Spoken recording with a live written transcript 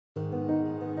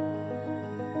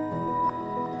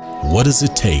What does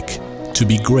it take to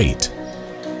be great?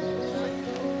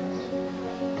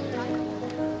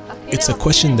 It's a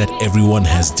question that everyone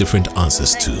has different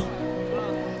answers to.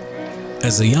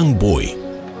 As a young boy,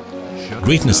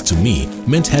 greatness to me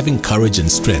meant having courage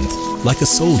and strength like a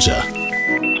soldier,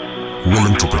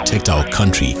 willing to protect our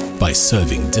country by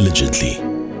serving diligently.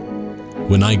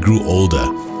 When I grew older,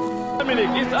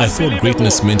 I thought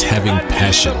greatness meant having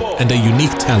passion and a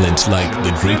unique talent like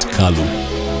the great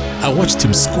Kalu. I watched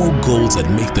him score goals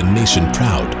and make the nation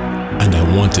proud, and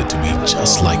I wanted to be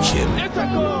just like him.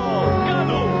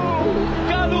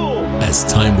 As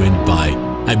time went by,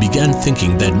 I began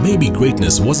thinking that maybe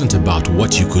greatness wasn't about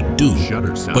what you could do,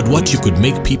 but what you could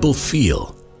make people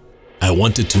feel. I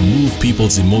wanted to move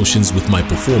people's emotions with my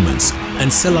performance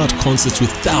and sell out concerts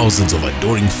with thousands of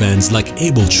adoring fans like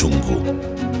Abel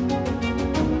Chungu.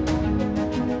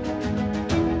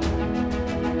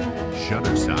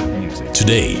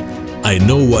 Today, I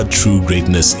know what true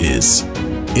greatness is.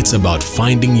 It's about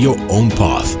finding your own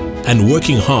path and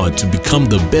working hard to become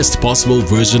the best possible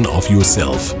version of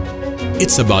yourself.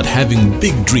 It's about having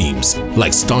big dreams,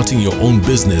 like starting your own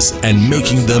business and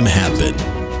making them happen.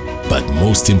 But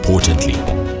most importantly,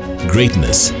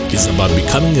 greatness is about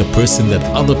becoming a person that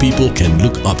other people can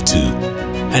look up to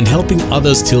and helping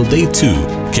others till they too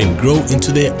can grow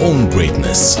into their own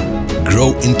greatness.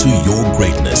 Grow into your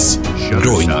greatness.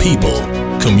 Growing people,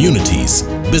 communities,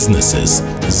 businesses,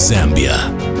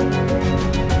 Zambia.